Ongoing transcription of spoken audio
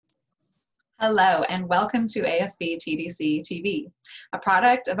Hello, and welcome to ASB TDC TV, a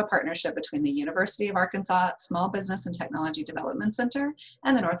product of a partnership between the University of Arkansas Small Business and Technology Development Center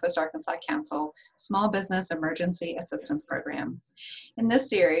and the Northwest Arkansas Council Small Business Emergency Assistance Program. In this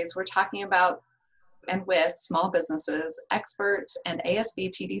series, we're talking about and with small businesses, experts, and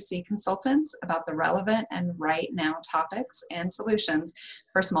ASB TDC consultants about the relevant and right now topics and solutions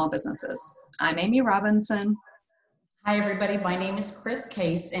for small businesses. I'm Amy Robinson. Hi, everybody. My name is Chris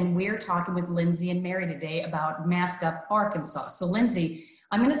Case, and we're talking with Lindsay and Mary today about Mask Up Arkansas. So, Lindsay,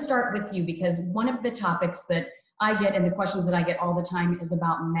 I'm going to start with you because one of the topics that I get and the questions that I get all the time is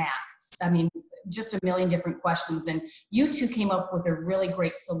about masks. I mean, just a million different questions, and you two came up with a really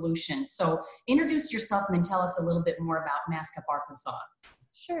great solution. So, introduce yourself and then tell us a little bit more about Mask Up Arkansas.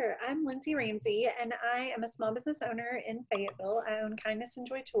 Sure. I'm Lindsay Ramsey, and I am a small business owner in Fayetteville. I own Kindness and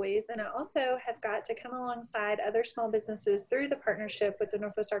Joy Toys, and I also have got to come alongside other small businesses through the partnership with the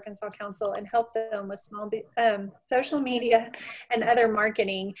Northwest Arkansas Council and help them with social media and other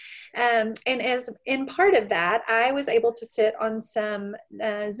marketing. And as in part of that, I was able to sit on some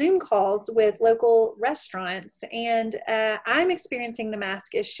Zoom calls with local restaurants, and I'm experiencing the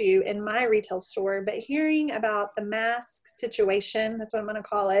mask issue in my retail store, but hearing about the mask situation, that's what I'm going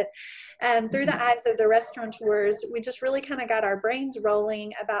to call it, through the eyes of the restaurateurs, we just really kind of got our brains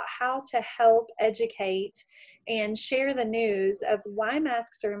rolling about how to help educate and share the news of why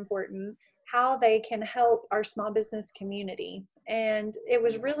masks are important, how they can help our small business community. And it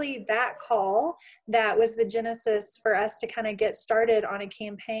was really that call that was the genesis for us to kind of get started on a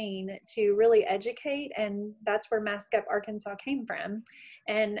campaign to really educate, and that's where Mask Up Arkansas came from.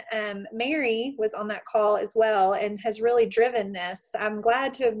 And Mary was on that call as well and has really driven this. I'm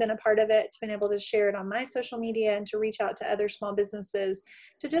glad to have been a part of it, to been able to share it on my social media and to reach out to other small businesses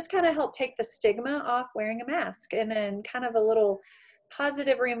to just kind of help take the stigma off wearing a mask, and then kind of a little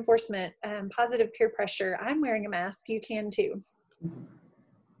positive reinforcement, positive peer pressure. I'm wearing a mask, you can too.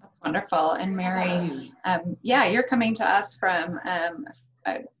 That's wonderful. And Mary, yeah, you're coming to us from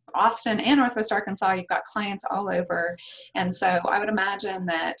Austin and Northwest Arkansas. You've got clients all over. And so I would imagine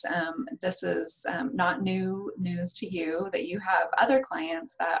that this is not new news to you, that you have other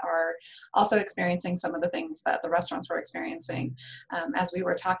clients that are also experiencing some of the things that the restaurants were experiencing as we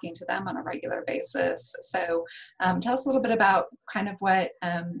were talking to them on a regular basis. So tell us a little bit about kind of what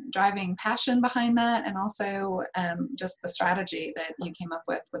driving passion behind that, and also just the strategy that you came up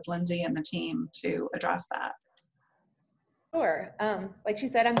with Lindsay and the team to address that. Sure. Like she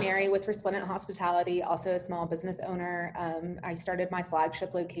said, I'm Mary with Resplendent Hospitality, also a small business owner. I started my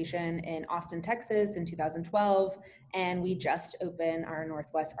flagship location in Austin, Texas in 2012, and we just opened our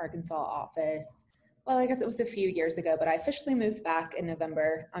Northwest Arkansas office. Well, I guess it was a few years ago, but I officially moved back in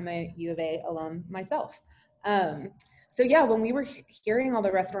November. I'm a U of A alum myself. So yeah, when we were hearing all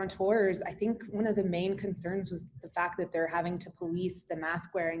the restaurateurs, I think one of the main concerns was the fact that they're having to police the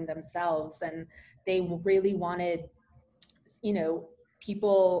mask wearing themselves, and they really wanted, you know,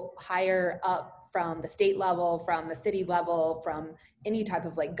 people higher up from the state level, from the city level, from any type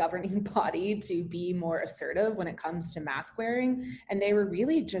of like governing body to be more assertive when it comes to mask wearing. And they were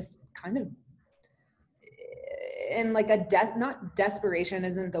really just kind of in like not desperation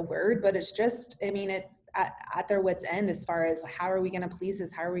isn't the word, but it's just, I mean, it's at their wits' end as far as how are we going to police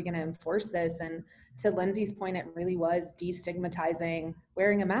this? How are we going to enforce this? And to Lindsay's point, it really was destigmatizing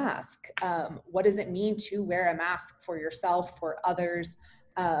wearing a mask. What does it mean to wear a mask for yourself, for others,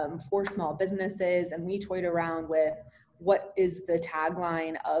 for small businesses? And we toyed around with what is the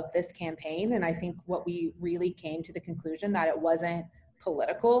tagline of this campaign. And I think what we really came to the conclusion that it wasn't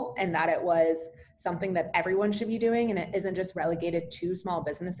political and that it was something that everyone should be doing, and it isn't just relegated to small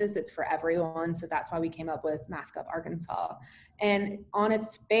businesses, it's for everyone. So that's why we came up with Mask Up Arkansas. And on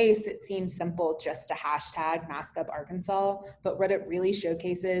its face, it seems simple just to hashtag Mask Up Arkansas, but what it really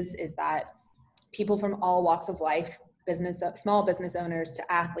showcases is that people from all walks of life, small business owners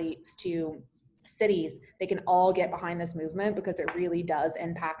to athletes to cities, they can all get behind this movement because it really does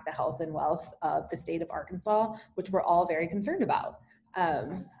impact the health and wealth of the state of Arkansas, which we're all very concerned about.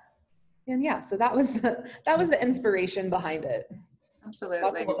 And yeah, so that was the inspiration behind it.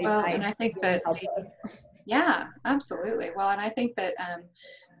 Absolutely. Well, and I think that, yeah, absolutely. Well, and I think that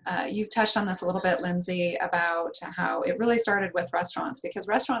you've touched on this a little bit, Lindsay, about how it really started with restaurants, because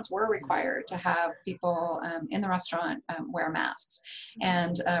restaurants were required to have people in the restaurant wear masks,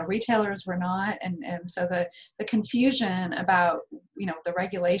 and retailers were not. And so the confusion about, you know, the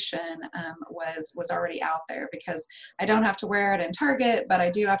regulation was already out there, because I don't have to wear it in Target, but I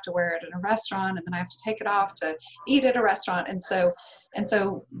do have to wear it in a restaurant, and then I have to take it off to eat at a restaurant. And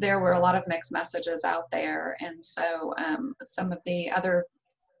so there were a lot of mixed messages out there. And so some of the other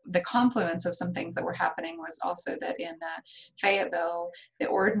the confluence of some things that were happening was also that in Fayetteville, the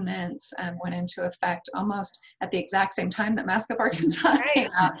ordinance went into effect almost at the exact same time that Mask Up Arkansas came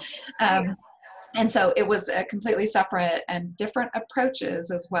out. And so it was a completely separate and different approaches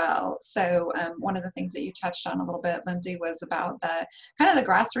as well. So one of the things that you touched on a little bit, Lindsay, was about the kind of the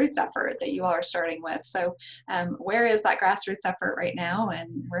grassroots effort that you all are starting with. So where is that grassroots effort right now,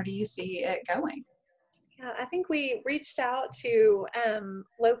 and where do you see it going? Yeah, I think we reached out to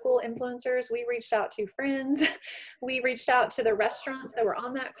local influencers. We reached out to friends. We reached out to the restaurants that were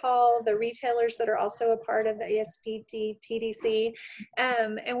on that call, the retailers that are also a part of the ASPD TDC.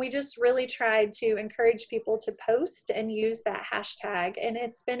 And we just really tried to encourage people to post and use that hashtag. And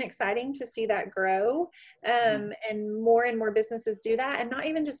it's been exciting to see that grow, and more businesses do that. And not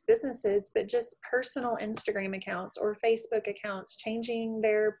even just businesses, but just personal Instagram accounts or Facebook accounts changing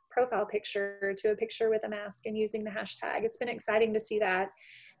their profile picture to a picture with a mask and using the hashtag. It's been exciting to see that.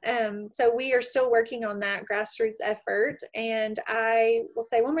 So we are still working on that grassroots effort. And I will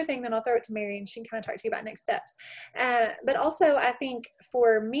say one more thing, then I'll throw it to Mary and she can kind of talk to you about next steps. But also I think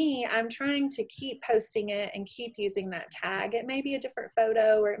for me, I'm trying to keep posting it and keep using that tag. It may be a different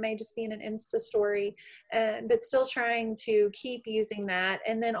photo or it may just be in an Insta story, but still trying to keep using that.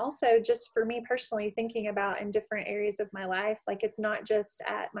 And then also just for me personally, thinking about in different areas of my life, like it's not just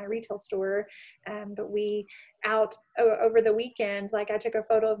at my retail store, but we out over the weekend, like I took a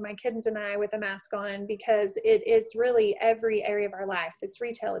photo of my kids and I with a mask on, because it is really every area of our life. It's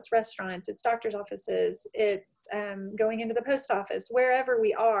retail, it's restaurants, it's doctor's offices, it's going into the post office. Wherever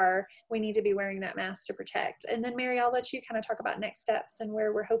we are, we need to be wearing that mask to protect. And then Mary, I'll let you kind of talk about next steps and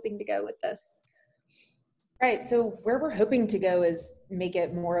where we're hoping to go with this. Right. So where we're hoping to go is make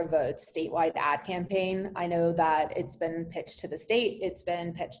it more of a statewide ad campaign. I know that it's been pitched to the state. It's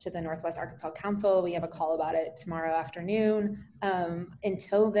been pitched to the Northwest Arkansas Council. We have a call about it tomorrow afternoon.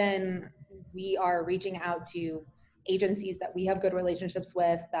 Until then, we are reaching out to agencies that we have good relationships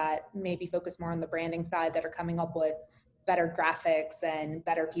with that maybe focus more on the branding side, that are coming up with better graphics and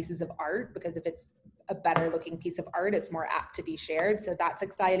better pieces of art, because if it's a better looking piece of art, it's more apt to be shared. So that's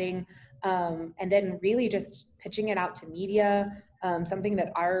exciting. And then really just pitching it out to media. Something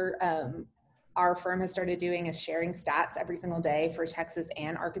that our firm has started doing is sharing stats every single day for Texas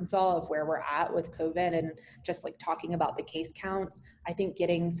and Arkansas of where we're at with COVID, and just like talking about the case counts. I think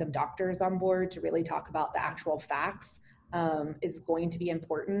getting some doctors on board to really talk about the actual facts is going to be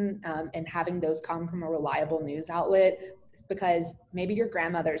important, and having those come from a reliable news outlet, because maybe your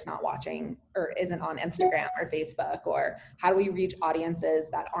grandmother's not watching or isn't on Instagram or Facebook, or how do we reach audiences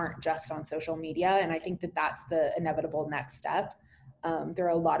that aren't just on social media? And I think that that's the inevitable next step. There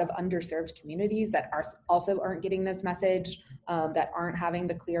are a lot of underserved communities that also aren't getting this message, that aren't having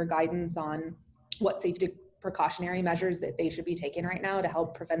the clear guidance on what safety precautionary measures that they should be taking right now to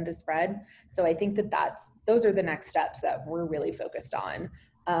help prevent the spread. So I think that those are the next steps that we're really focused on.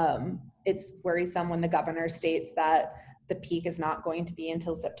 It's worrisome when the governor states that the peak is not going to be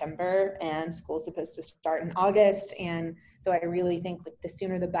until September and school's supposed to start in August. And so I really think like the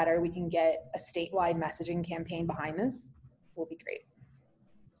sooner the better we can get a statewide messaging campaign behind this will be great.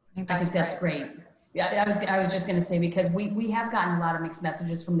 I think that's great. Yeah, I was just going to say, because we have gotten a lot of mixed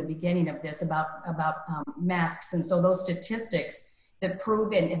messages from the beginning of this about masks. And so those statistics that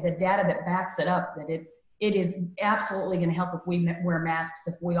prove it and the data that backs it up, that it is absolutely going to help if we wear masks,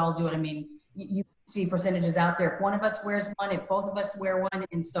 if we all do it. I mean, you see percentages out there. If one of us wears one, if both of us wear one.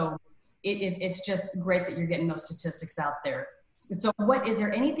 And so it's just great that you're getting those statistics out there. So is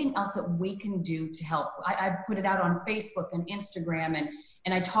there anything else that we can do to help? I've put it out on Facebook and Instagram,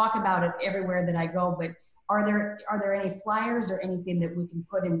 and I talk about it everywhere that I go, but are there any flyers or anything that we can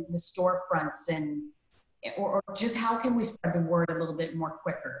put in the storefronts, or just how can we spread the word a little bit more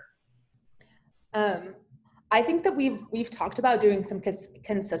quicker? I think that we've talked about doing some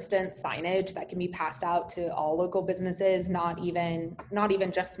consistent signage that can be passed out to all local businesses, not even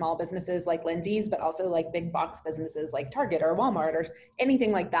just small businesses like Lindsay's, but also like big box businesses like Target or Walmart or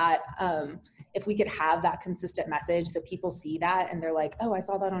anything like that. If we could have that consistent message so people see that and they're like, oh, I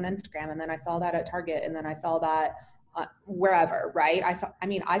saw that on Instagram, and then I saw that at Target, and then I saw that wherever, right?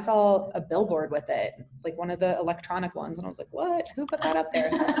 I saw a billboard with it, like one of the electronic ones, and I was like, what? Who put that up there?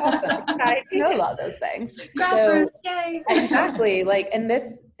 That's awesome. I know about those things. Grassroots, yay! Exactly. Like,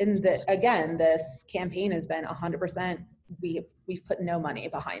 this campaign has been 100%. We've put no money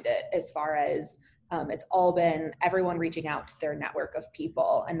behind it, as far as it's all been everyone reaching out to their network of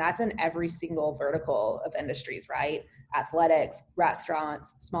people. And that's in every single vertical of industries, right? Athletics,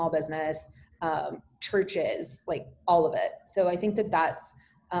 restaurants, small business, churches, like all of it. So I think that that's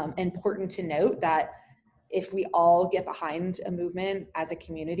important to note, that if we all get behind a movement as a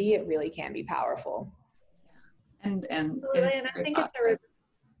community, it really can be powerful. And Absolutely, and I think it's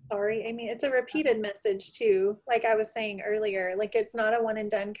sorry, Amy, it's a repeated message too. Like I was saying earlier, like it's not a one and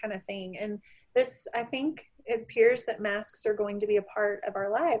done kind of thing. And this, I think it appears that masks are going to be a part of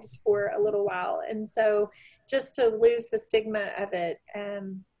our lives for a little while. And so just to lose the stigma of it,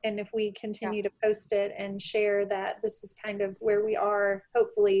 and if we continue to post it and share that this is kind of where we are,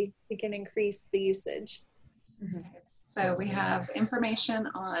 hopefully we can increase the usage. Mm-hmm. So we have information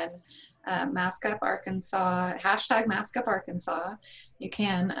on Mask Up Arkansas, hashtag Mask Up Arkansas. You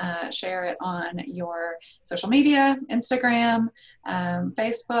can share it on your social media, Instagram,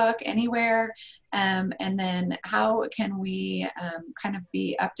 Facebook, anywhere. And then how can we kind of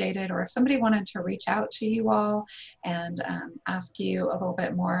be updated, or if somebody wanted to reach out to you all and ask you a little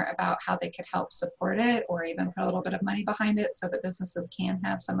bit more about how they could help support it, or even put a little bit of money behind it so that businesses can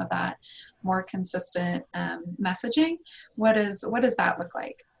have some of that more consistent messaging, what does that look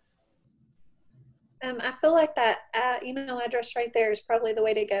like? I feel like that email address right there is probably the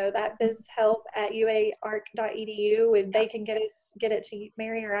way to go. That bizhelp@uark.edu, they can get it to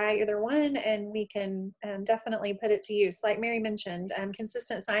Mary or I, either one, and we can definitely put it to use. Like Mary mentioned,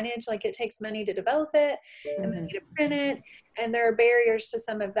 consistent signage, like it takes money to develop it and money to print it, and there are barriers to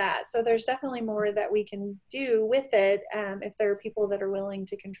some of that. So there's definitely more that we can do with it if there are people that are willing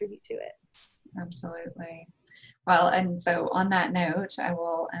to contribute to it. Absolutely. Well, and so on that note, I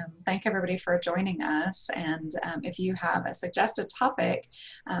will thank everybody for joining us. And if you have a suggested topic,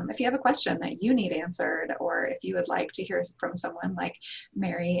 if you have a question that you need answered, or if you would like to hear from someone like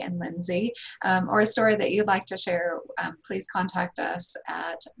Mary and Lindsay, or a story that you'd like to share, please contact us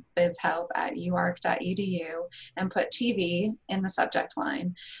at bizhelp@uark.edu and put TV in the subject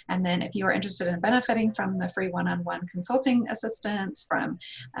line. And then if you are interested in benefiting from the free one-on-one consulting assistance from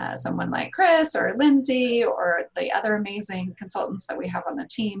someone like Chris or Lindsay, or the other amazing consultants that we have on the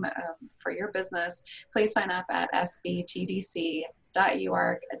team for your business, please sign up at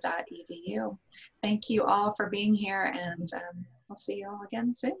sbtdc.uark.edu. Thank you all for being here, and we'll see you all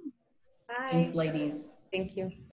again soon. Bye. Thanks, ladies. Thank you.